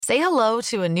Say hello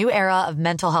to a new era of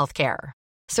mental health care.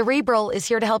 Cerebral is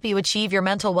here to help you achieve your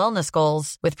mental wellness goals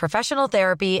with professional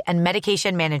therapy and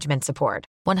medication management support.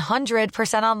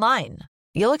 100% online.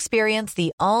 You'll experience the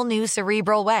all-new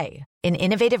Cerebral Way, an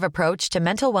innovative approach to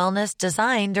mental wellness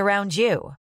designed around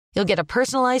you. You'll get a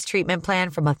personalized treatment plan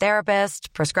from a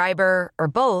therapist, prescriber,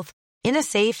 or both in a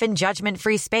safe and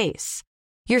judgment-free space.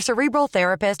 Your Cerebral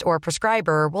therapist or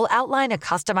prescriber will outline a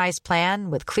customized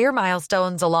plan with clear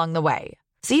milestones along the way,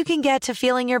 so you can get to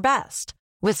feeling your best.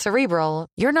 With Cerebral,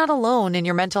 you're not alone in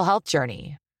your mental health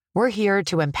journey. We're here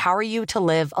to empower you to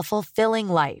live a fulfilling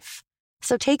life.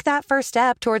 So take that first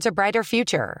step towards a brighter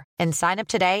future and sign up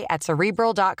today at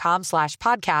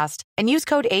Cerebral.com/podcast and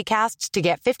use code ACAST to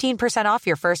get 15% off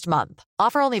your first month.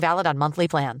 Offer only valid on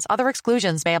monthly plans. Other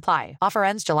exclusions may apply. Offer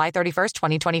ends July 31st,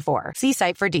 2024. See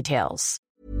site for details.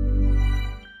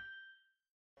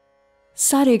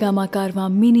 Saregama Karwaan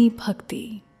mini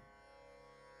भक्ति।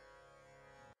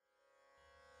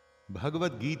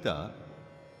 भगवत गीता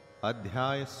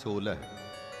अध्याय 16।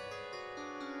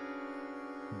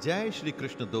 जय श्री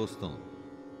कृष्ण। दोस्तों,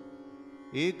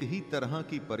 एक ही तरह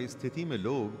की परिस्थिति में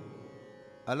लोग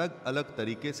अलग अलग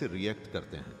तरीके से रिएक्ट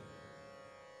करते हैं।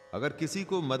 अगर किसी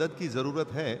को मदद की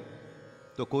जरूरत है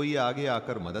तो कोई आगे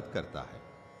आकर मदद करता है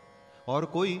और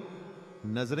कोई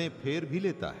नजरें फेर भी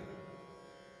लेता है।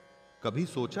 कभी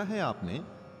सोचा है आपने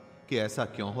कि ऐसा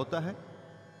क्यों होता है?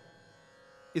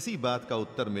 इसी बात का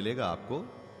उत्तर मिलेगा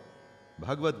आपको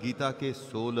भगवत गीता के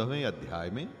 16वें अध्याय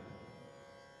में,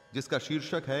 जिसका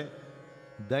शीर्षक है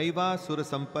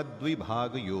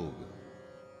दैवासुर-संपद-द्विभाग योग।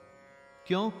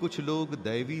 क्यों कुछ लोग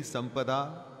दैवी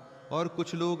संपदा और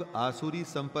कुछ लोग आसुरी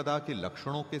संपदा के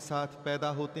लक्षणों के साथ पैदा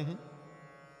होते हैं,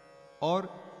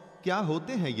 और क्या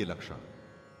होते हैं ये लक्षण?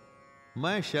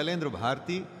 मैं शैलेंद्र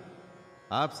भारती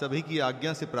आप सभी की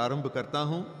आज्ञा से प्रारंभ करता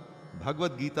हूं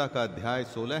भगवत गीता का अध्याय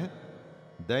 16,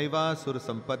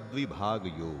 दैवासुर-संपद-द्विभाग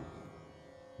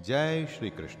योग। जय श्री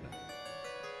कृष्ण।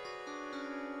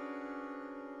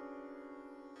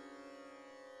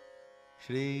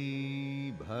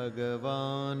 श्री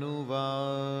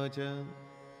भगवानुवाच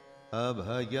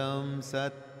अभयं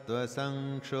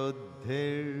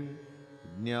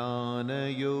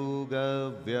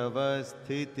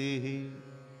सत्त्वसंशुद्धिर्ज्ञानयोगव्यवस्थितिः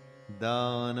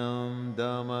दानं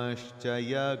दमश्च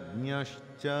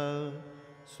यज्ञश्च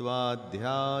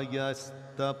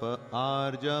स्वाध्यायस्तप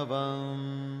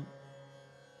आर्जवम्।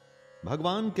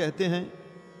 भगवान कहते हैं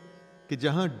कि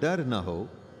जहां डर न हो,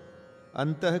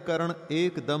 अंतःकरण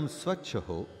एकदम स्वच्छ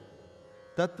हो,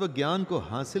 तत्व ज्ञान को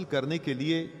हासिल करने के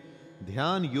लिए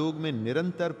ध्यान योग में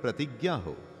निरंतर प्रतिज्ञा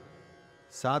हो,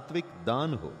 सात्विक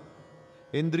दान हो,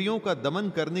 इंद्रियों का दमन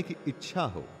करने की इच्छा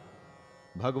हो,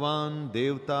 भगवान,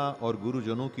 देवता और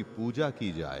गुरुजनों की पूजा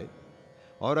की जाए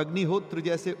और अग्निहोत्र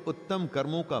जैसे उत्तम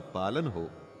कर्मों का पालन हो,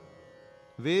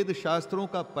 वेद शास्त्रों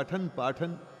का पठन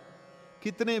पाठन,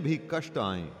 कितने भी कष्ट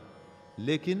आएं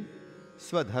लेकिन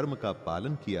स्वधर्म का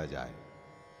पालन किया जाए,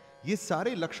 ये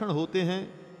सारे लक्षण होते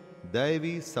हैं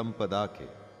दैवी संपदा के।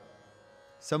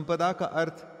 संपदा का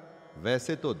अर्थ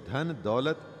वैसे तो धन,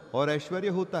 दौलत और ऐश्वर्य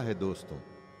होता है दोस्तों,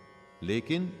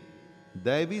 लेकिन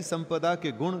दैवी संपदा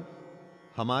के गुण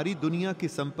हमारी दुनिया की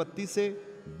संपत्ति से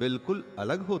बिल्कुल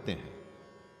अलग होते हैं।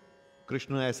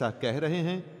 कृष्ण ऐसा कह रहे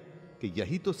हैं कि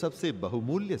यही तो सबसे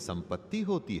बहुमूल्य संपत्ति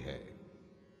होती है।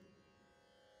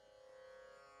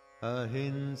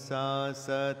 अहिंसा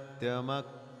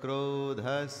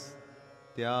सत्यमक्रोधस्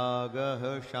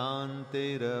त्यागः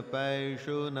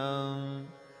शान्तिरपैशुनम्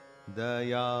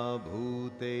दया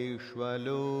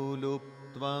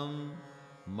भूतेष्वलोलुप्त्वम्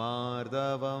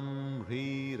मार्दवम्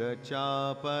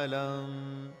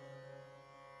ह्रीरचापलम्।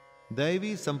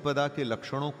 दैवी संपदा के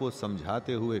लक्षणों को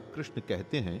समझाते हुए कृष्ण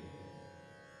कहते हैं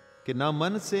कि ना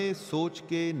मन से सोच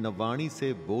के, न वाणी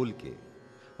से बोल के,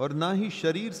 और ना ही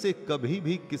शरीर से कभी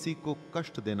भी किसी को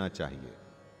कष्ट देना चाहिए।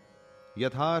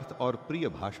 यथार्थ और प्रिय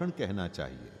भाषण कहना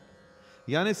चाहिए,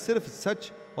 यानी सिर्फ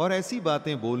सच और ऐसी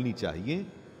बातें बोलनी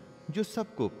चाहिए जो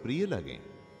सबको प्रिय लगें।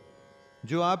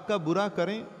 जो आपका बुरा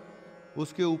करें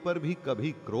उसके ऊपर भी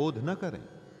कभी क्रोध न करें।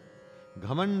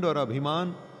 घमंड और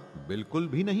अभिमान बिल्कुल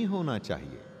भी नहीं होना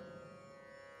चाहिए।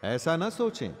 ऐसा न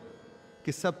सोचें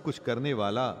कि सब कुछ करने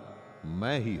वाला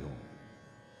मैं ही हूं।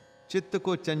 चित्त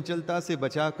को चंचलता से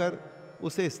बचाकर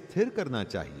उसे स्थिर करना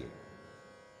चाहिए।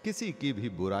 किसी की भी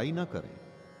बुराई न करें।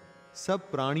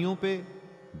 सब प्राणियों पे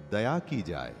दया की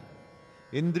जाए।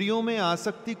 इंद्रियों में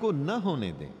आसक्ति को न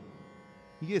होने दें।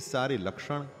 ये सारे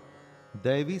लक्षण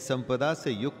दैवी संपदा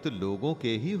से युक्त लोगों के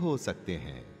ही हो सकते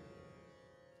हैं।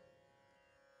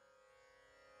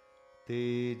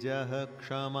 तेजः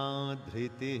क्षमा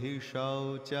धृतिः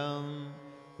शौचम्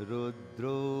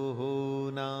रुद्रोहो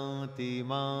नाम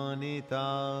मतिमानिता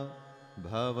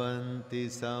भवन्ति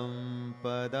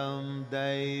संपदं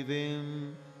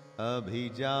दैवीं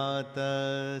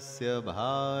अभिजातस्य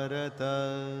भारत।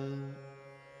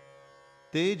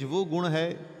 तेज वो गुण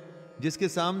है जिसके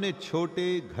सामने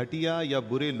छोटे, घटिया या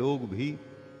बुरे लोग भी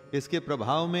इसके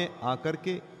प्रभाव में आकर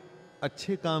के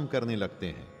अच्छे काम करने लगते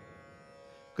हैं।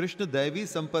 कृष्ण दैवी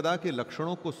संपदा के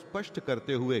लक्षणों को स्पष्ट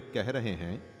करते हुए कह रहे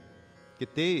हैं कि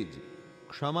तेज,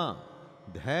 क्षमा,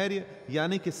 धैर्य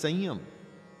यानी कि संयम,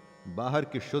 बाहर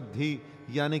की शुद्धि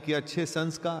यानी कि अच्छे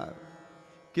संस्कार,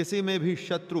 किसी में भी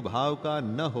शत्रु भाव का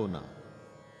न होना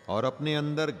और अपने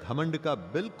अंदर घमंड का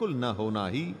बिल्कुल न होना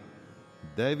ही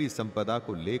दैवी संपदा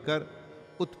को लेकर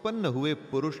उत्पन्न हुए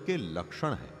पुरुष के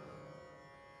लक्षण हैं।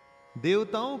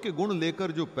 देवताओं के गुण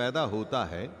लेकर जो पैदा होता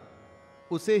है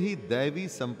उसे ही दैवी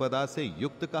संपदा से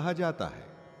युक्त कहा जाता है।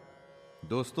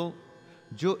 दोस्तों,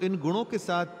 जो इन गुणों के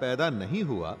साथ पैदा नहीं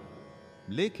हुआ,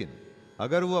 लेकिन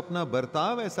अगर वो अपना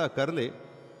बर्ताव ऐसा कर ले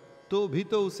तो भी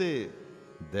तो उसे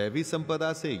दैवी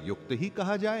संपदा से युक्त ही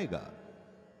कहा जाएगा।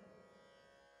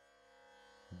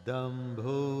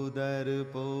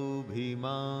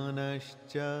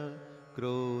 दंभोदर्पोऽभिमानश्च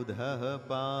क्रोधः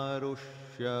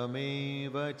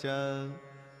पारुष्यमेव च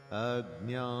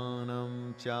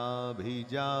अज्ञानं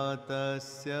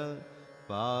चाभिजातस्य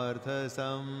पार्थ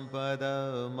संपदमासुरीम्।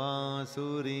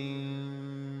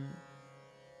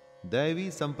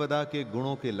 दैवी संपदा के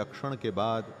गुणों के लक्षण के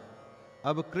बाद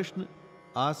अब कृष्ण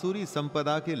आसुरी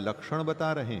संपदा के लक्षण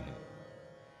बता रहे हैं।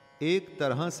 एक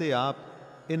तरह से आप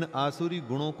इन आसुरी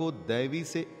गुणों को दैवी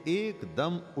से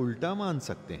एकदम उल्टा मान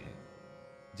सकते हैं।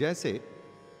 जैसे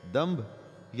दंभ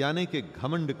यानी कि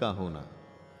घमंड का होना,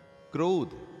 क्रोध,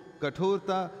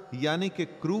 कठोरता यानी कि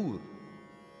क्रूर,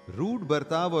 रूढ़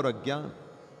बर्ताव और अज्ञान,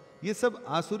 ये सब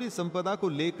आसुरी संपदा को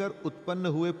लेकर उत्पन्न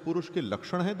हुए पुरुष के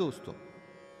लक्षण हैं। दोस्तों,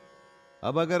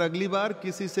 अब अगर अगली बार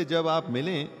किसी से जब आप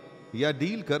मिलें या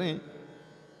डील करें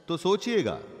तो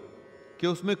सोचिएगा कि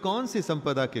उसमें कौन सी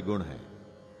संपदा के गुण हैं।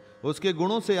 उसके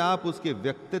गुणों से आप उसके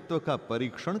व्यक्तित्व का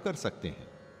परीक्षण कर सकते हैं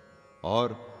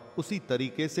और उसी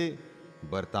तरीके से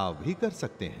बर्ताव भी कर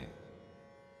सकते हैं।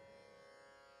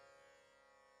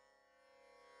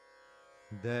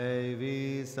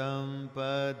 दैवी संपद्विमोक्षाय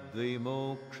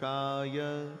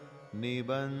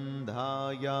निबन्धायासुरीमता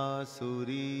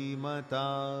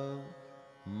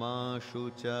मा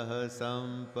शुचः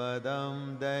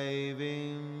संपदं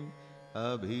दैवीं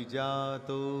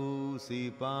अभिजातोऽसि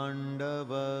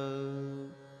पांडव।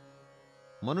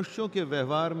 मनुष्यों के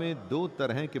व्यवहार में दो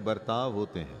तरह के बर्ताव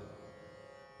होते हैं,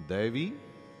 दैवी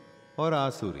और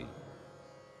आसुरी।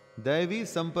 दैवी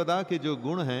संपदा के जो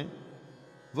गुण हैं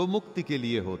वो मुक्ति के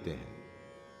लिए होते हैं।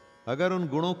 अगर उन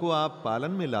गुणों को आप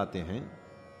पालन में लाते हैं,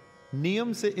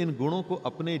 नियम से इन गुणों को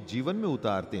अपने जीवन में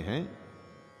उतारते हैं,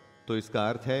 तो इसका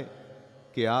अर्थ है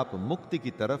कि आप मुक्ति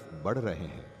की तरफ बढ़ रहे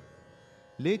हैं।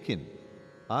 लेकिन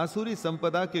आसुरी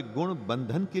संपदा के गुण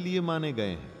बंधन के लिए माने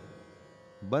गए हैं।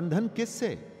 बंधन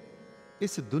किससे?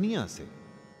 इस दुनिया से।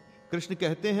 कृष्ण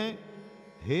कहते हैं,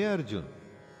 हे अर्जुन,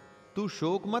 तू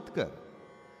शोक मत कर,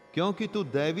 क्योंकि तू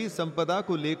दैवी संपदा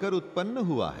को लेकर उत्पन्न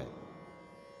हुआ है।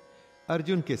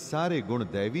 अर्जुन के सारे गुण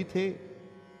दैवी थे,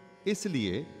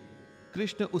 इसलिए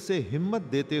कृष्ण उसे हिम्मत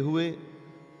देते हुए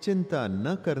चिंता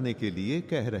न करने के लिए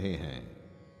कह रहे हैं।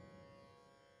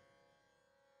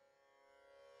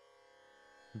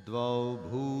 द्वौ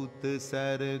भूत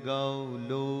सर्गौ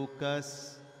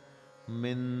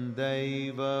लोकस्मिन्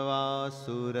दैव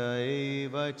वासुर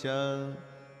एव च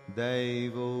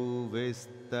दैवो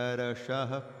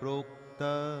विस्तरशः प्रोक्त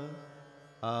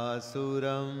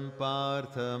आसुरं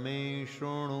पार्थ मे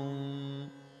शृणु।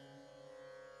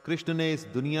 कृष्ण ने इस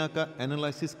दुनिया का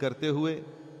एनालिसिस करते हुए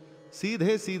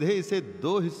सीधे सीधे इसे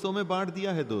दो हिस्सों में बांट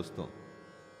दिया है। दोस्तों,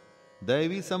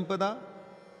 दैवी संपदा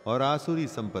और आसुरी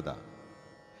संपदा।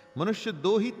 मनुष्य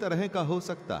दो ही तरह का हो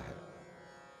सकता है,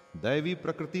 दैवी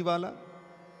प्रकृति वाला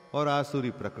और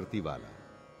आसुरी प्रकृति वाला।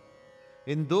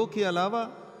 इन दो के अलावा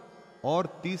और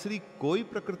तीसरी कोई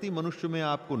प्रकृति मनुष्य में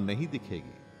आपको नहीं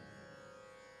दिखेगी।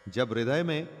 जब हृदय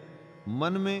में,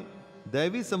 मन में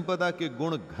दैवी संपदा के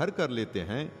गुण घर कर लेते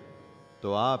हैं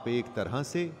तो आप एक तरह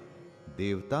से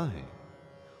देवता हैं,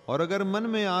 और अगर मन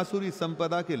में आसुरी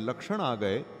संपदा के लक्षण आ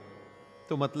गए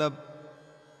तो मतलब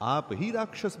आप ही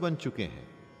राक्षस बन चुके हैं।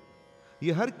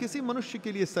 यह हर किसी मनुष्य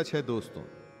के लिए सच है। दोस्तों,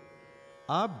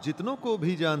 आप जितनों को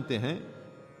भी जानते हैं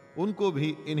उनको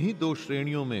भी इन्हीं दो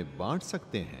श्रेणियों में बांट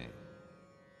सकते हैं।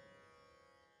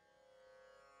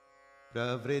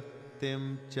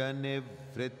 प्रवृत्तिं च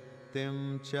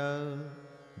निवृत्तिं च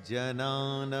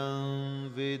जनानां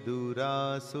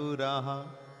विदुरासुराः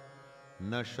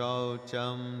न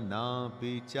शौचम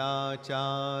नापि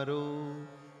चाचारो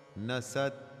न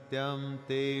सत्यम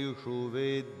तेषु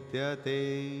विद्यते।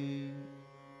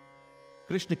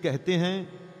 कृष्ण कहते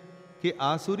हैं कि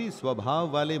आसुरी स्वभाव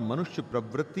वाले मनुष्य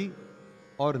प्रवृत्ति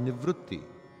और निवृत्ति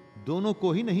दोनों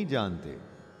को ही नहीं जानते।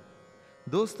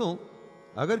 दोस्तों,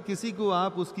 अगर किसी को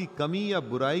आप उसकी कमी या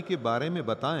बुराई के बारे में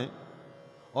बताएं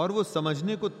और वो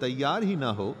समझने को तैयार ही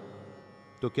ना हो,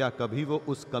 तो क्या कभी वो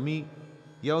उस कमी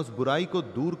या उस बुराई को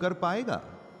दूर कर पाएगा?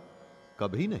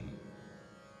 कभी नहीं।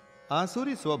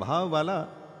 आसुरी स्वभाव वाला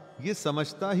ये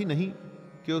समझता ही नहीं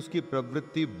कि उसकी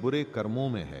प्रवृत्ति बुरे कर्मों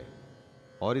में है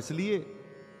और इसलिए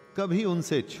कभी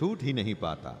उनसे छूट ही नहीं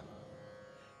पाता।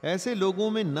 ऐसे लोगों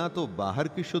में ना तो बाहर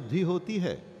की शुद्धि होती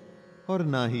है और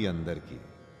ना ही अंदर की,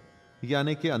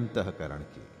 यानी कि अंतःकरण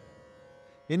की।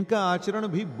 इनका आचरण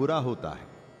भी बुरा होता है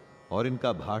और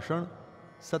इनका भाषण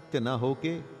सत्य ना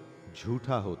होके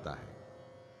झूठा होता है।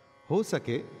 हो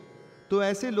सके तो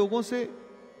ऐसे लोगों से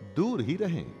दूर ही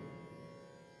रहें।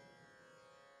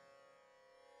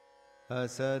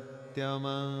 असत्यम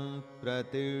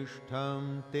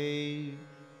प्रतिष्ठम ते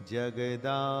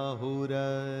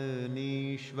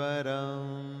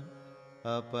जगदाहुरनीश्वरम्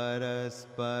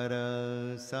अपरस्पर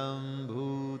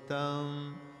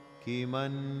संभूतं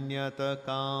किमन्यत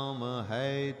काम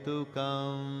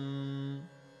हेतुकम्।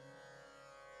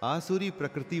 आसुरी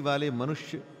प्रकृति वाले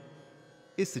मनुष्य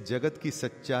इस जगत की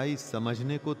सच्चाई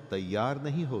समझने को तैयार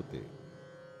नहीं होते।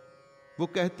 वो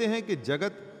कहते हैं कि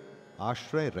जगत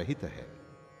आश्रय रहित है।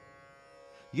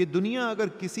 ये दुनिया अगर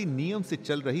किसी नियम से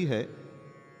चल रही है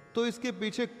तो इसके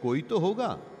पीछे कोई तो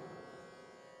होगा।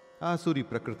 आसुरी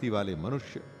प्रकृति वाले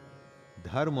मनुष्य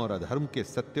धर्म और अधर्म के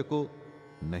सत्य को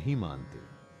नहीं मानते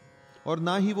और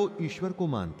ना ही वो ईश्वर को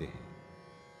मानते हैं।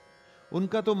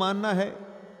 उनका तो मानना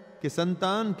है कि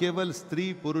संतान केवल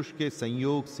स्त्री पुरुष के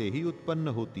संयोग से ही उत्पन्न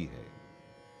होती है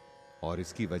और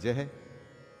इसकी वजह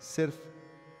सिर्फ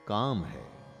काम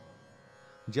है।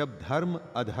 जब धर्म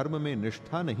अधर्म में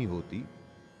निष्ठा नहीं होती,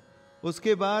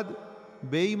 उसके बाद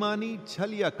बेईमानी,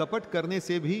 छल या कपट करने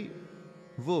से भी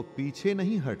वो पीछे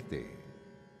नहीं हटते।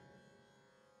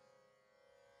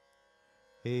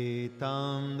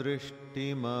 एतां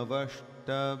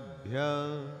दृष्टिमवष्टभ्य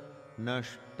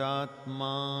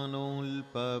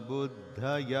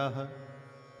नष्टात्मानोऽल्पबुद्धयः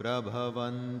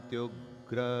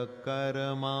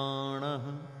प्रभवन्त्युग्रकर्माणः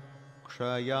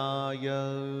क्षयाय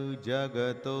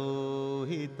जगतो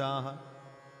हिताः।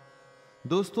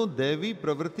 दोस्तों, दैवी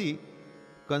प्रवृत्ति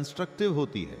कंस्ट्रक्टिव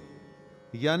होती है,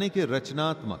 यानी कि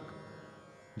रचनात्मक,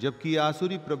 जबकि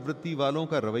आसुरी प्रवृत्ति वालों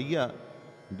का रवैया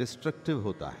डिस्ट्रक्टिव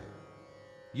होता है।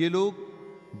 ये लोग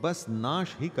बस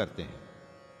नाश ही करते हैं।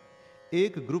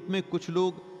 एक ग्रुप में कुछ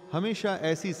लोग हमेशा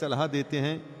ऐसी सलाह देते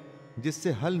हैं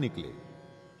जिससे हल निकले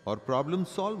और प्रॉब्लम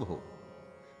सॉल्व हो,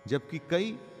 जबकि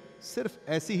कई सिर्फ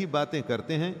ऐसी ही बातें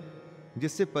करते हैं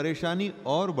जिससे परेशानी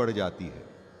और बढ़ जाती है।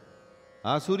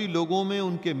 आसुरी लोगों में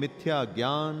उनके मिथ्या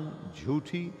ज्ञान,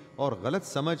 झूठी और गलत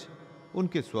समझ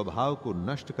उनके स्वभाव को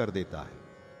नष्ट कर देता है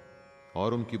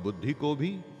और उनकी बुद्धि को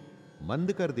भी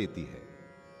मंद कर देती है।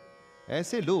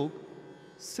 ऐसे लोग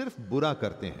सिर्फ बुरा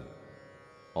करते हैं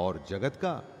और जगत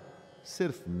का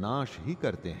सिर्फ नाश ही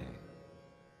करते हैं।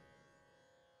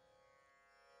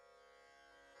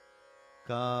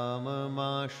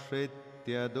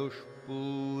 काममाश्रित्य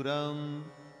दुष्पूरं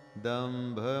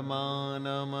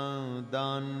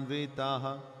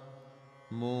दम्भमानमदान्विताः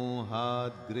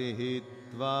मोहाद्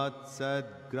गृहीत्वात्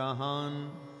सद्ग्रहान्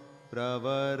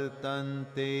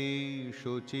प्रवर्तन्ते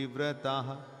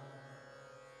शुचिव्रताः।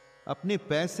 अपने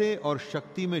पैसे और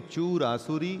शक्ति में चूर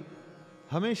आसुरी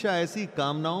हमेशा ऐसी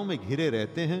कामनाओं में घिरे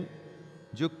रहते हैं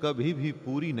जो कभी भी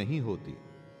पूरी नहीं होती।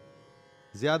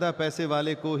 ज्यादा पैसे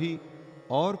वाले को ही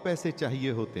और पैसे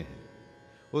चाहिए होते हैं,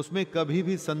 उसमें कभी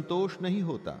भी संतोष नहीं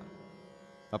होता।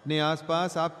 अपने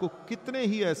आसपास आपको कितने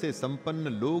ही ऐसे संपन्न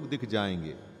लोग दिख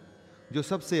जाएंगे जो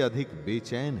सबसे अधिक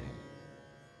बेचैन हैं।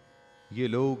 ये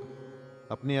लोग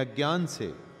अपने अज्ञान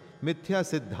से मिथ्या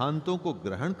सिद्धांतों को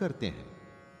ग्रहण करते हैं।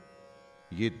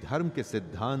 ये धर्म के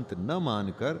सिद्धांत न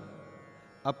मानकर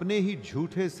अपने ही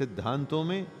झूठे सिद्धांतों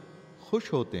में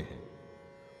खुश होते हैं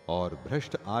और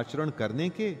भ्रष्ट आचरण करने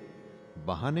के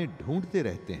बहाने ढूंढते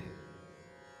रहते हैं।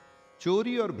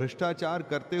 चोरी और भ्रष्टाचार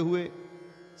करते हुए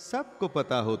सबको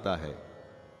पता होता है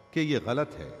कि यह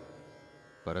गलत है,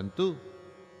 परंतु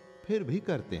फिर भी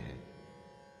करते हैं।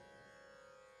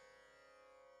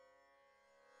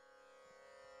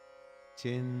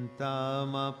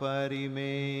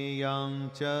 चिंतामपरिमेयां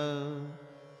च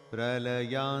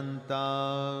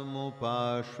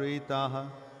प्रलयान्तामुपाश्रिताः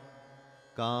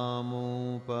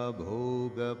कामोपभोगपरमां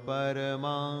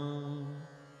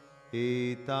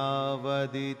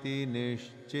एतावदिति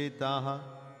निश्चिताः।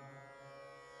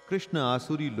 कृष्ण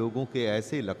आसुरी लोगों के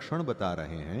ऐसे लक्षण बता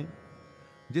रहे हैं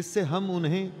जिससे हम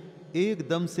उन्हें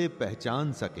एकदम से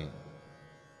पहचान सकें।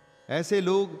 ऐसे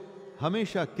लोग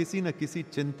हमेशा किसी न किसी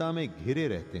चिंता में घिरे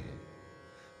रहते हैं।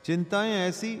 चिंताएं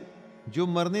ऐसी जो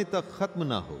मरने तक खत्म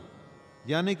ना हो,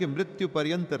 यानी कि मृत्यु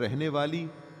पर्यंत रहने वाली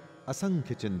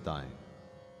असंख्य चिंताएं।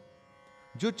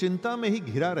 जो चिंता में ही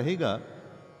घिरा रहेगा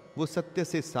वो सत्य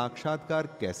से साक्षात्कार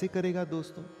कैसे करेगा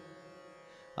दोस्तों?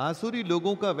 आसुरी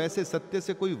लोगों का वैसे सत्य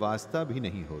से कोई वास्ता भी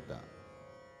नहीं होता।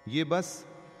 ये बस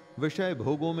विषय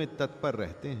भोगों में तत्पर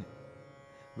रहते हैं।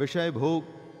 विषय भोग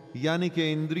यानी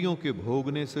कि इंद्रियों के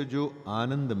भोगने से जो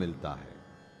आनंद मिलता है,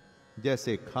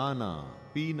 जैसे खाना,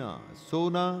 पीना,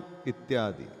 सोना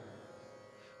इत्यादि,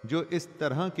 जो इस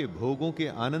तरह के भोगों के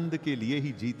आनंद के लिए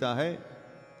ही जीता है,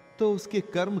 तो उसके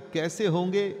कर्म कैसे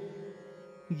होंगे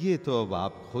ये तो अब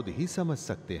आप खुद ही समझ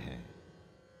सकते हैं।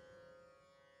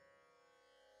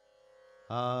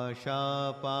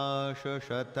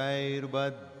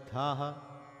 आशापाशशतैर्बद्धाः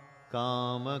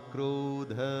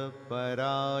कामक्रोध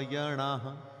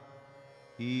परायणाः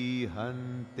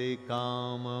ईहन्ते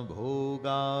काम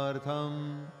भोगार्थम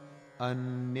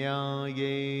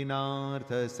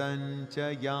अन्यायेनार्थ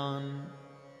संचयान।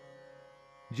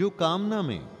 जो कामना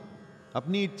में,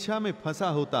 अपनी इच्छा में फंसा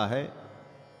होता है,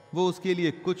 वो उसके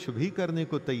लिए कुछ भी करने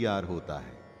को तैयार होता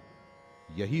है।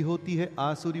 यही होती है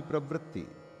आसुरी प्रवृत्ति।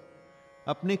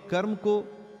 अपने कर्म को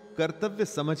कर्तव्य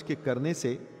समझ के करने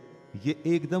से ये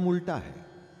एकदम उल्टा है।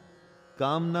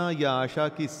 कामना या आशा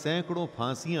की सैकड़ों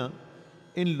फांसियां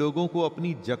इन लोगों को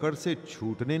अपनी जकड़ से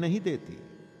छूटने नहीं देती।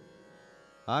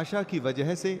 आशा की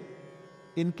वजह से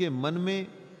इनके मन में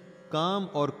काम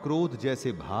और क्रोध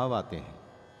जैसे भाव आते हैं।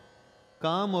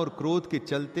 काम और क्रोध के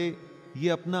चलते ये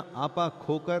अपना आपा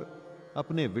खोकर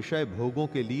अपने विषय भोगों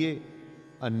के लिए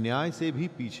अन्याय से भी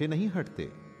पीछे नहीं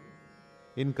हटते।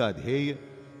 इनका ध्येय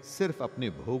सिर्फ अपने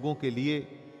भोगों के लिए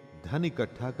धन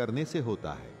इकट्ठा करने से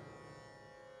होता है।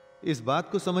 इस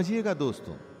बात को समझिएगा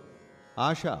दोस्तों।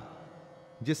 आशा,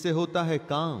 जिससे होता है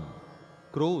काम,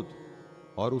 क्रोध,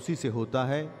 और उसी से होता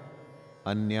है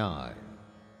अन्याय।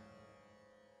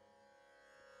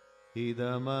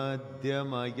 इदमद्य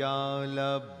मया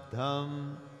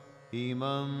लब्धम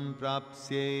इमं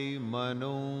प्राप्स्ये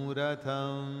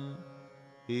मनोरथम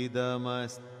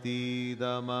इदमस्तीदमपि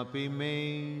मे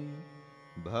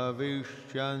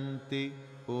भविष्यन्ति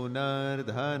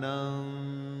पुनर्धनम।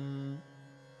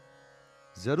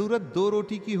 जरूरत 2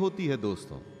 रोटी की होती है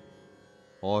दोस्तों,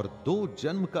 और 2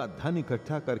 जन्म का धन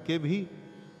इकट्ठा करके भी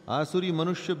आसुरी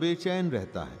मनुष्य बेचैन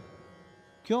रहता है।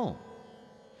 क्यों?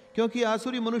 क्योंकि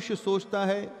आसुरी मनुष्य सोचता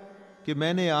है कि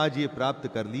मैंने आज ये प्राप्त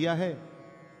कर लिया है,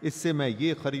 इससे मैं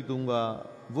ये खरीदूंगा,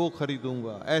 वो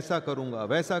खरीदूंगा, ऐसा करूंगा,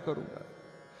 वैसा करूंगा।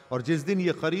 और जिस दिन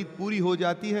ये खरीद पूरी हो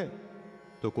जाती है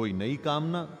तो कोई नई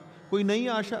कामना, कोई नई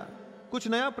आशा, कुछ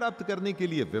नया प्राप्त करने के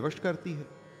लिए विवश करती है,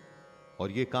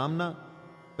 और ये कामना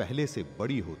पहले से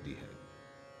बड़ी होती है।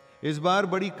 इस बार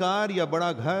बड़ी कार या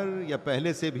बड़ा घर या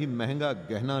पहले से भी महंगा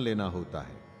गहना लेना होता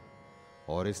है,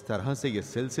 और इस तरह से यह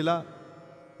सिलसिला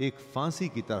एक फांसी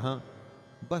की तरह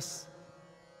बस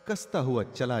कसता हुआ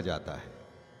चला जाता है।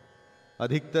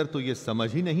 अधिकतर तो यह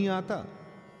समझ ही नहीं आता,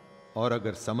 और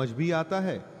अगर समझ भी आता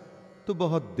है तो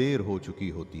बहुत देर हो चुकी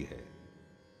होती है।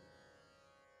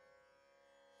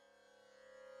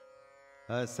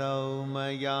 असौ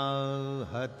मया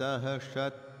हतः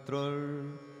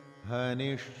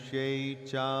शत्रुर्हनिष्ये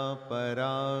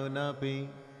चापरानपि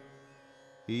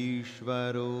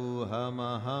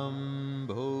ईश्वरोऽहमहं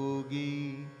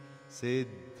भोगी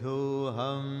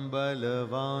सिद्धोऽहं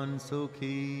बलवान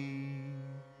सुखी।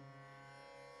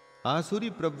 आसुरी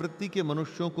प्रवृत्ति के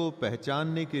मनुष्यों को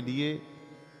पहचानने के लिए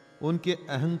उनके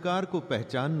अहंकार को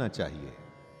पहचानना चाहिए।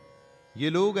 ये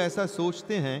लोग ऐसा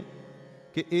सोचते हैं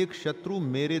कि एक शत्रु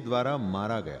मेरे द्वारा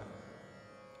मारा गया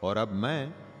और अब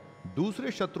मैं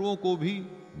दूसरे शत्रुओं को भी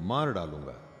मार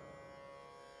डालूंगा।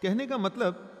 कहने का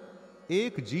मतलब,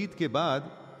 एक जीत के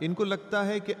बाद इनको लगता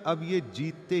है कि अब ये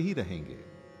जीतते ही रहेंगे,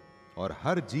 और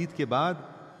हर जीत के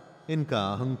बाद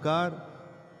इनका अहंकार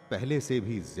पहले से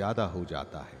भी ज्यादा हो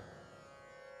जाता है।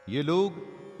 ये लोग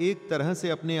एक तरह से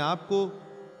अपने आप को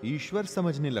ईश्वर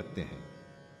समझने लगते हैं,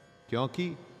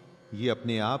 क्योंकि ये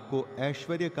अपने आप को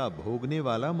ऐश्वर्य का भोगने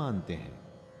वाला मानते हैं।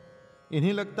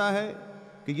 इन्हें लगता है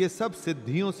कि ये सब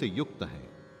सिद्धियों से युक्त हैं,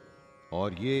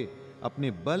 और ये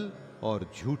अपने बल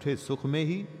और झूठे सुख में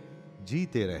ही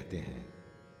जीते रहते हैं।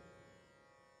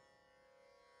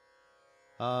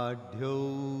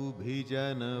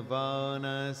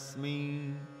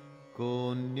 आढ्योऽभिजनवानस्मि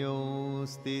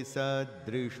कोऽन्योऽस्ति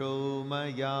सदृशो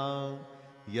मया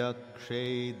यक्षे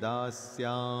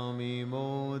दास्यामि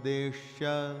मोदिष्य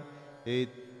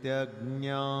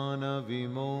इत्यज्ञान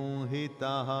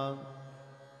विमोहिताः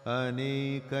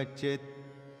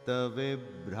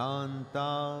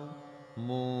अनेकचित्तविभ्रान्ता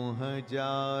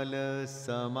मोहजाल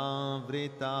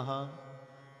समावृताः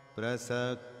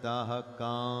प्रसक्ताः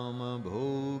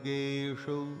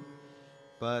कामभोगेषु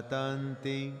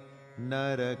पतन्ति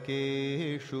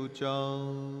नरकेषु च।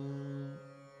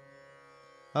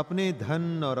 अपने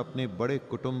धन और अपने बड़े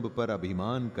कुटुंब पर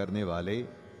अभिमान करने वाले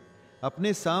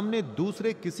अपने सामने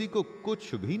दूसरे किसी को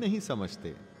कुछ भी नहीं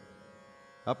समझते।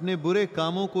 अपने बुरे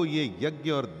कामों को ये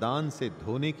यज्ञ और दान से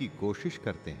धोने की कोशिश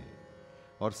करते हैं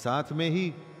और साथ में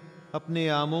ही अपने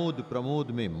आमोद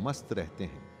प्रमोद में मस्त रहते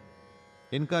हैं।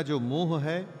 इनका जो मोह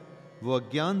है वो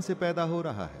अज्ञान से पैदा हो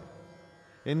रहा है।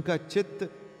 इनका चित्त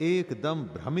एकदम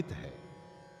भ्रमित है।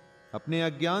 अपने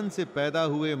अज्ञान से पैदा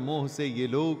हुए मोह से ये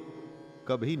लोग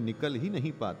कभी निकल ही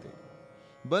नहीं पाते,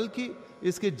 बल्कि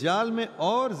इसके जाल में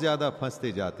और ज्यादा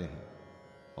फंसते जाते हैं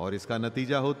और इसका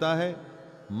नतीजा होता है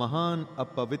महान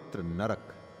अपवित्र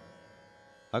नरक।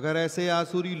 अगर ऐसे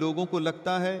आसुरी लोगों को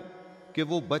लगता है कि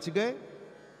वो बच गए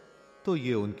तो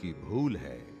ये उनकी भूल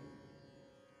है।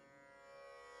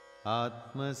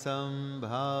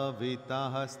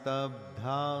 आत्मसंभाविताः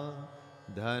स्तब्धा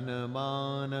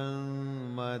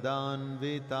धनमानं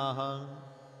मदान्विताः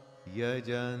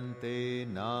यजन्ते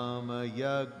नाम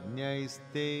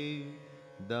यज्ञैस्ते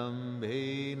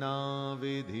दम्भेना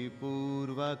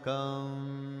विधिपूर्वकम्।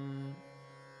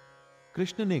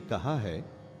 कृष्ण ने कहा है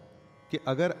कि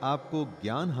अगर आपको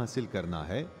ज्ञान हासिल करना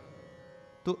है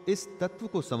तो इस तत्व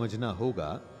को समझना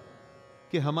होगा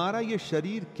कि हमारा यह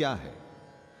शरीर क्या है,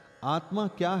 आत्मा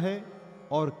क्या है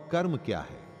और कर्म क्या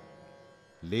है।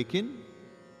 लेकिन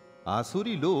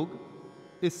आसुरी लोग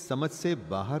इस समझ से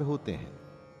बाहर होते हैं।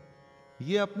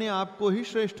 ये अपने आप को ही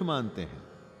श्रेष्ठ मानते हैं।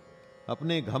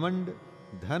 अपने घमंड,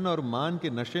 धन और मान के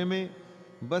नशे में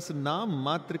बस नाम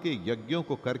मात्र के यज्ञों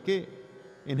को करके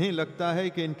इन्हें लगता है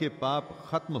कि इनके पाप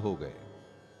खत्म हो गए।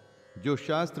 जो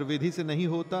शास्त्र विधि से नहीं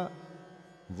होता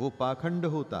वो पाखंड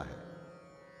होता है।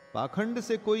 पाखंड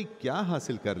से कोई क्या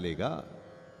हासिल कर लेगा।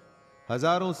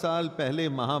 हजारों साल पहले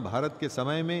महाभारत के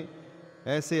समय में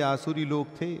ऐसे आसुरी लोग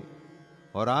थे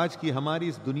और आज की हमारी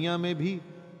इस दुनिया में भी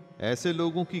ऐसे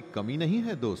लोगों की कमी नहीं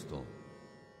है दोस्तों।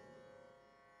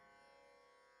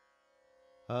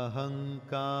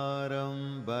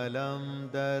 अहंकारं बलं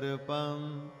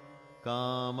दर्पं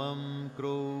कामं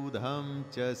क्रोधं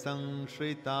च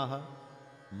संश्रिताः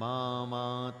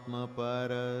मामात्मपरदेहेषु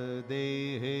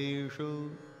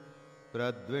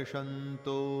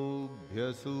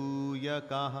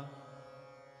प्रद्विषन्तोऽभ्यसूयकाः।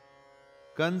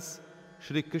 कंस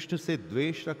श्री कृष्ण से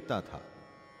द्वेष रखता था।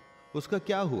 उसका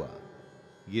क्या हुआ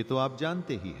ये तो आप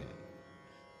जानते ही हैं।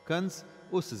 कंस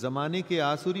उस जमाने के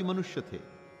आसुरी मनुष्य थे।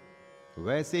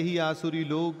 वैसे ही आसुरी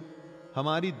लोग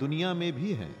हमारी दुनिया में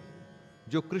भी हैं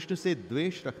जो कृष्ण से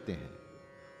द्वेष रखते हैं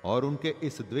और उनके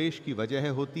इस द्वेष की वजह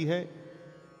होती है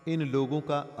इन लोगों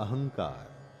का अहंकार,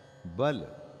 बल,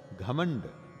 घमंड,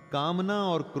 कामना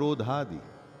और क्रोधादि।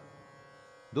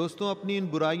 दोस्तों, अपनी इन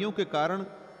बुराइयों के कारण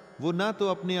वो ना तो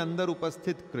अपने अंदर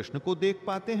उपस्थित कृष्ण को देख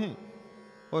पाते हैं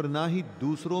और ना ही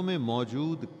दूसरों में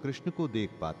मौजूद कृष्ण को देख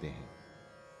पाते हैं।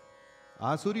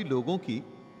 आसुरी लोगों की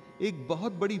एक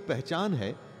बहुत बड़ी पहचान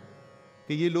है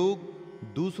कि ये लोग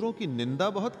दूसरों की निंदा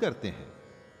बहुत करते हैं।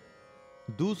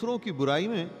 दूसरों की बुराई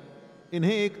में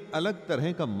इन्हें एक अलग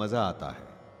तरह का मजा आता है।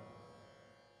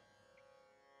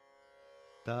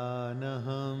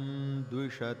 तानहं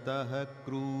द्विषतः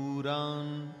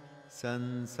क्रूरान्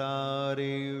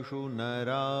संसारेषु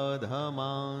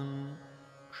नराधमान्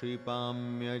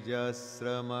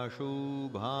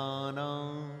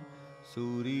क्षिपाम्यजस्रमशुभानां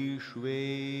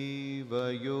सूरीष्वेव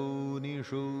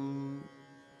योनिषु।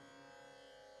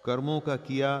 कर्मों का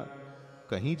किया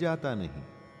कहीं जाता नहीं।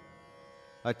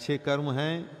 अच्छे कर्म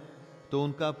हैं तो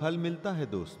उनका फल मिलता है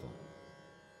दोस्तों,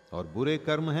 और बुरे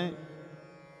कर्म हैं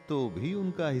तो भी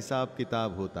उनका हिसाब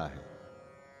किताब होता है।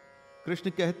 कृष्ण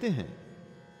कहते हैं,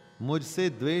 मुझसे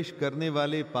द्वेष करने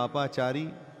वाले पापाचारी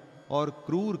और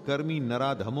क्रूर कर्मी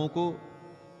नराधमों को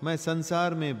मैं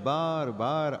संसार में बार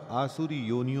बार आसुरी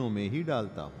योनियों में ही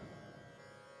डालता हूं।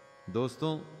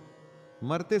 दोस्तों,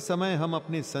 मरते समय हम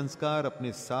अपने संस्कार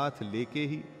अपने साथ लेके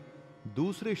ही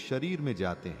दूसरे शरीर में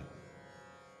जाते हैं।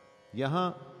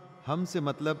 यहां हमसे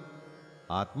मतलब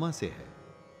आत्मा से है।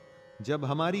 जब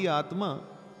हमारी आत्मा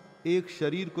एक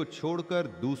शरीर को छोड़कर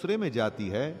दूसरे में जाती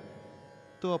है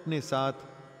तो अपने साथ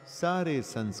सारे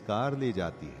संस्कार ले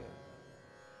जाती है।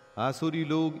 आसुरी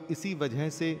लोग इसी वजह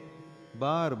से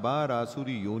बार बार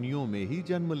आसुरी योनियों में ही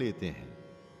जन्म लेते हैं।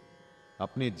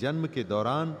 अपने जन्म के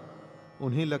दौरान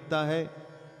उन्हें लगता है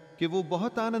कि वो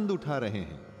बहुत आनंद उठा रहे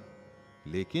हैं,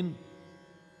 लेकिन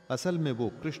असल में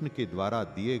वो कृष्ण के द्वारा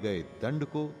दिए गए दंड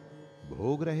को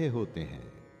भोग रहे होते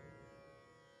हैं।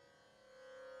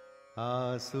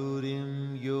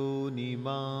 आसुरीं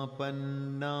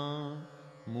योनिमापन्ना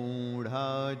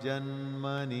मूढ़ा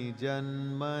जन्मनि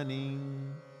जन्मनि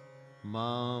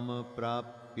माम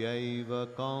प्राप्यैव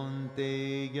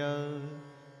कौन्तेय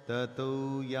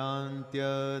ततो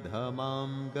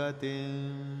यान्त्यधमां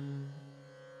गतिम्।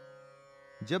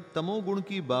 जब तमोगुण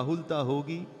की बाहुलता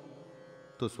होगी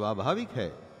तो स्वाभाविक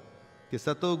है कि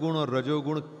सतोगुण और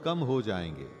रजोगुण कम हो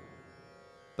जाएंगे।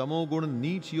 तमोगुण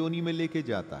नीच योनि में लेके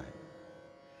जाता है।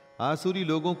 आसुरी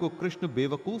लोगों को कृष्ण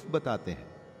बेवकूफ बताते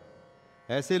हैं।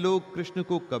 ऐसे लोग कृष्ण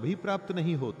को कभी प्राप्त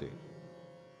नहीं होते।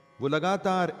 वो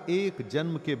लगातार एक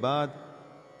जन्म के बाद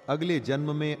अगले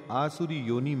जन्म में आसुरी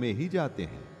योनि में ही जाते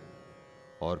हैं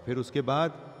और फिर उसके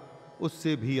बाद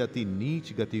उससे भी अति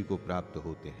नीच गति को प्राप्त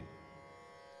होते हैं,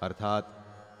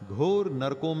 अर्थात घोर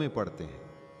नरकों में पड़ते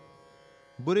हैं।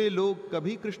 बुरे लोग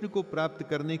कभी कृष्ण को प्राप्त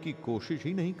करने की कोशिश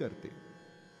ही नहीं करते।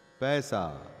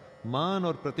 पैसा, मान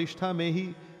और प्रतिष्ठा में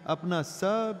ही अपना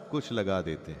सब कुछ लगा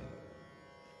देते हैं।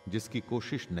 जिसकी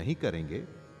कोशिश नहीं करेंगे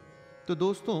तो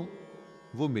दोस्तों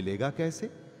वो मिलेगा कैसे?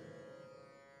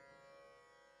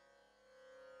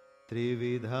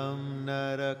 त्रिविधम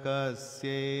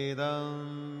नरकस्येदं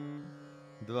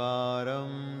द्वारं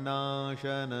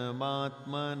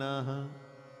नाशनमात्मनः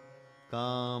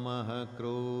कामः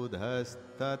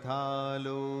क्रोधस्तथा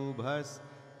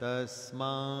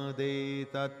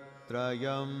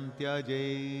लोभस्तस्मादेतत्त्रयं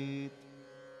त्यजेत्।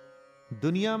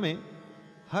 दुनिया में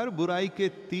हर बुराई के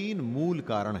 3 मूल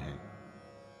कारण हैं,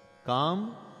 काम,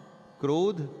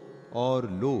 क्रोध और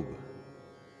लोभ।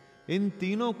 इन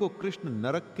तीनों को कृष्ण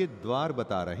नरक के द्वार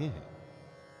बता रहे हैं।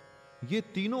 ये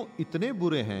तीनों इतने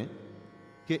बुरे हैं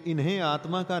कि इन्हें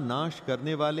आत्मा का नाश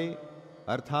करने वाले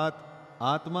अर्थात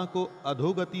आत्मा को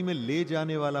अधोगति में ले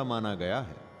जाने वाला माना गया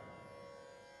है।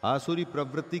 आसुरी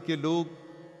प्रवृत्ति के लोग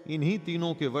इन्हीं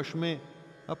तीनों के वश में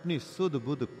अपनी सुध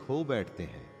बुध खो बैठते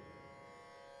हैं।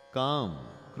 काम,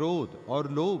 क्रोध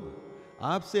और लोभ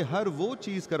आपसे हर वो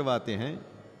चीज करवाते हैं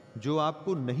जो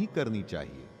आपको नहीं करनी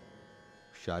चाहिए,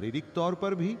 शारीरिक तौर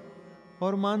पर भी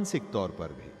और मानसिक तौर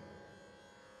पर भी।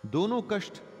 दोनों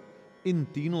कष्ट इन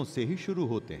तीनों से ही शुरू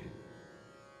होते हैं।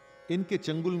 इनके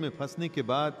चंगुल में फंसने के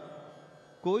बाद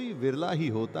कोई विरला ही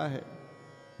होता है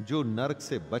जो नरक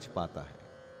से बच पाता है।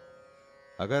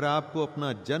 अगर आपको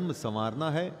अपना जन्म संवारना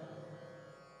है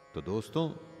तो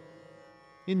दोस्तों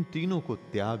इन तीनों को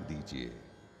त्याग दीजिए।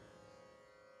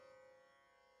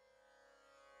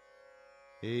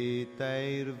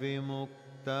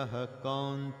 एतैर्विमुक्तः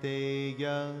कौन्तेय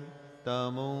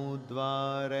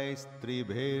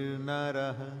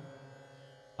तमोद्वारैस्त्रिभिर्नरः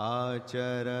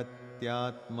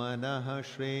आचरत्यात्मनः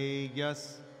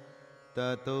श्रेयस्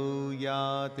ततो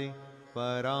याति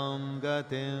परां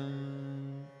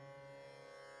गतिम्।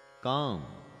 काम,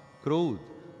 क्रोध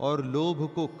और लोभ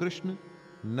को कृष्ण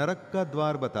नरक का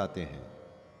द्वार बताते हैं।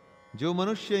 जो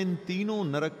मनुष्य इन तीनों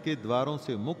नरक के द्वारों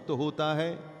से मुक्त होता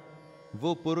है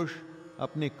वो पुरुष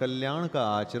अपने कल्याण का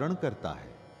आचरण करता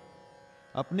है।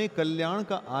 अपने कल्याण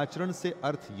का आचरण से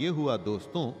अर्थ यह हुआ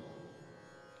दोस्तों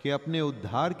कि अपने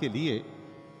उद्धार के लिए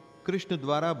कृष्ण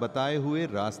द्वारा बताए हुए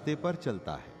रास्ते पर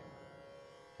चलता है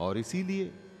और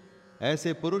इसीलिए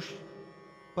ऐसे पुरुष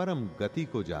परम गति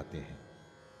को जाते हैं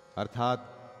अर्थात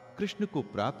कृष्ण को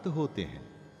प्राप्त होते हैं।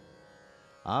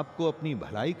 आपको अपनी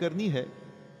भलाई करनी है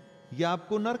या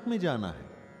आपको नरक में जाना है,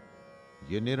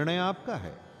 यह निर्णय आपका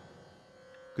है।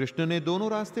 कृष्ण ने दोनों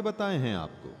रास्ते बताए हैं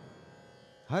आपको।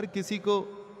 हर किसी को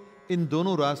इन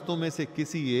दोनों रास्तों में से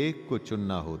किसी एक को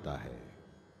चुनना होता है।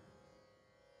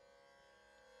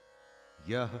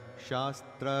 यह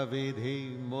शास्त्र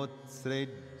विधि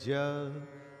मुत्सृज्य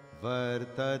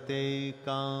वर्तते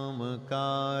काम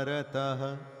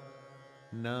कारतः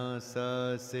न स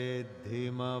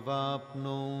सिद्धिमवाप्नोति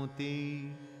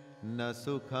न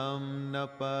सुखम न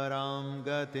परां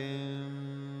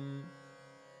गतिम्।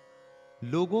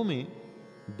 लोगों में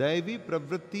दैवी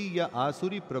प्रवृत्ति या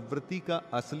आसुरी प्रवृत्ति का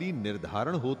असली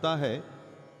निर्धारण होता है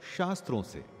शास्त्रों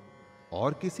से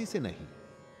और किसी से नहीं।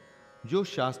 जो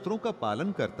शास्त्रों का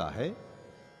पालन करता है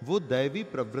वो दैवी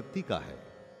प्रवृत्ति का है,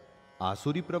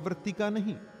 आसुरी प्रवृत्ति का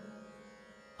नहीं।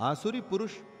 आसुरी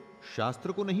पुरुष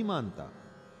शास्त्र को नहीं मानता।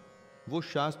 वो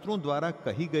शास्त्रों द्वारा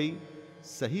कही गई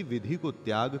सही विधि को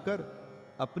त्याग कर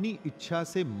अपनी इच्छा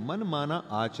से मनमाना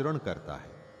आचरण करता है।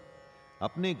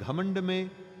 अपने घमंड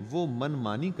में वो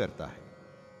मनमानी करता है,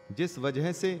 जिस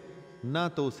वजह से ना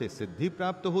तो उसे सिद्धि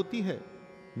प्राप्त होती है,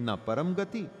 ना परम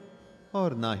गति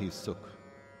और ना ही सुख।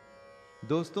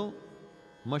 दोस्तों,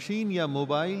 मशीन या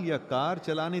मोबाइल या कार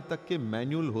चलाने तक के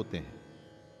मैनुअल होते हैं।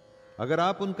 अगर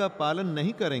आप उनका पालन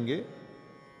नहीं करेंगे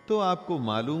तो आपको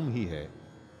मालूम ही है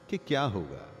कि क्या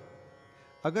होगा।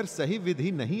 अगर सही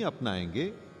विधि नहीं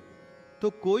अपनाएंगे तो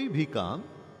कोई भी काम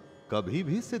कभी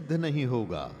भी सिद्ध नहीं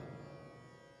होगा।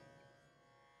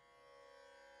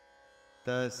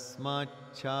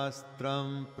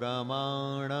 तस्माच्छास्त्रं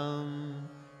प्रमाणं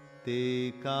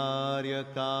ते कार्य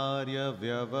कार्य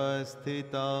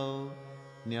व्यवस्थितौ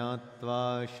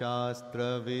ज्ञात्वा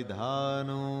शास्त्र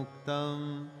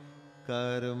विधानोक्तं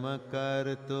कर्म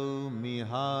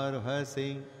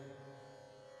कर्तुमिहार्हसि।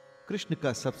 कृष्ण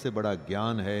का सबसे बड़ा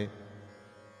ज्ञान है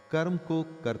कर्म को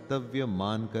कर्तव्य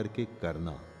मान करके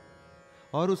करना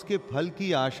और उसके फल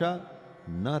की आशा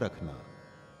न रखना।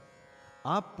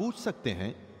 आप पूछ सकते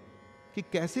हैं कि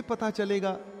कैसे पता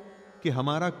चलेगा कि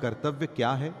हमारा कर्तव्य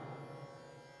क्या है?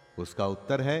 उसका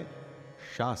उत्तर है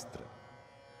शास्त्र।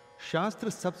 शास्त्र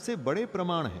सबसे बड़े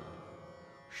प्रमाण हैं।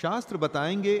 शास्त्र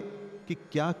बताएंगे कि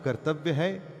क्या कर्तव्य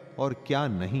है और क्या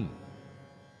नहीं।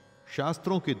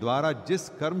 शास्त्रों के द्वारा जिस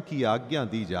कर्म की आज्ञा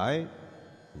दी जाए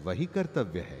वही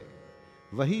कर्तव्य है,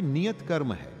 वही नियत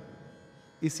कर्म है।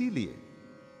 इसीलिए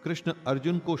कृष्ण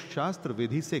अर्जुन को शास्त्र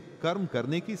विधि से कर्म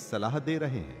करने की सलाह दे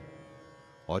रहे हैं।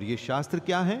 और ये शास्त्र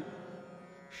क्या है?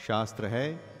 शास्त्र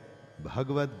है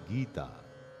भगवत गीता।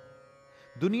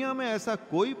 दुनिया में ऐसा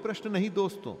कोई प्रश्न नहीं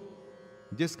दोस्तों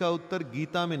जिसका उत्तर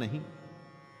गीता में नहीं।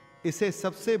 इसे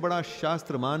सबसे बड़ा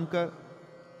शास्त्र मानकर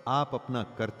आप अपना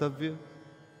कर्तव्य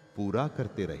पूरा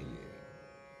करते रहिए।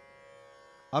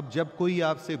 अब जब कोई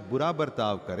आपसे बुरा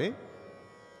बर्ताव करे,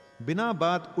 बिना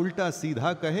बात उल्टा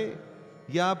सीधा कहे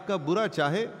या आपका बुरा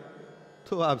चाहे,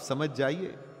 तो आप समझ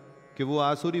जाइए कि वो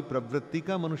आसुरी प्रवृत्ति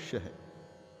का मनुष्य है।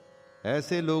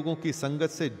 ऐसे लोगों की संगत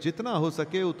से जितना हो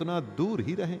सके उतना दूर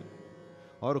ही रहें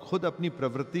और खुद अपनी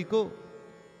प्रवृत्ति को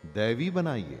दैवी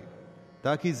बनाइए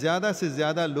ताकि ज्यादा से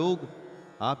ज्यादा लोग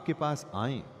आपके पास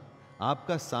आएं,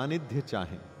 आपका सानिध्य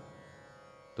चाहें।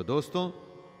 तो दोस्तों,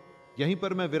 यहीं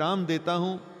पर मैं विराम देता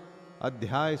हूं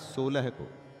अध्याय 16 को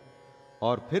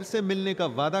और फिर से मिलने का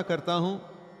वादा करता हूं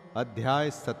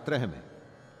अध्याय 17 में।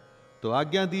 तो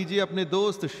आज्ञा दीजिए अपने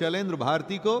दोस्त शैलेंद्र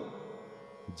भारती को।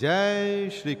 जय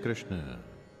श्री कृष्ण।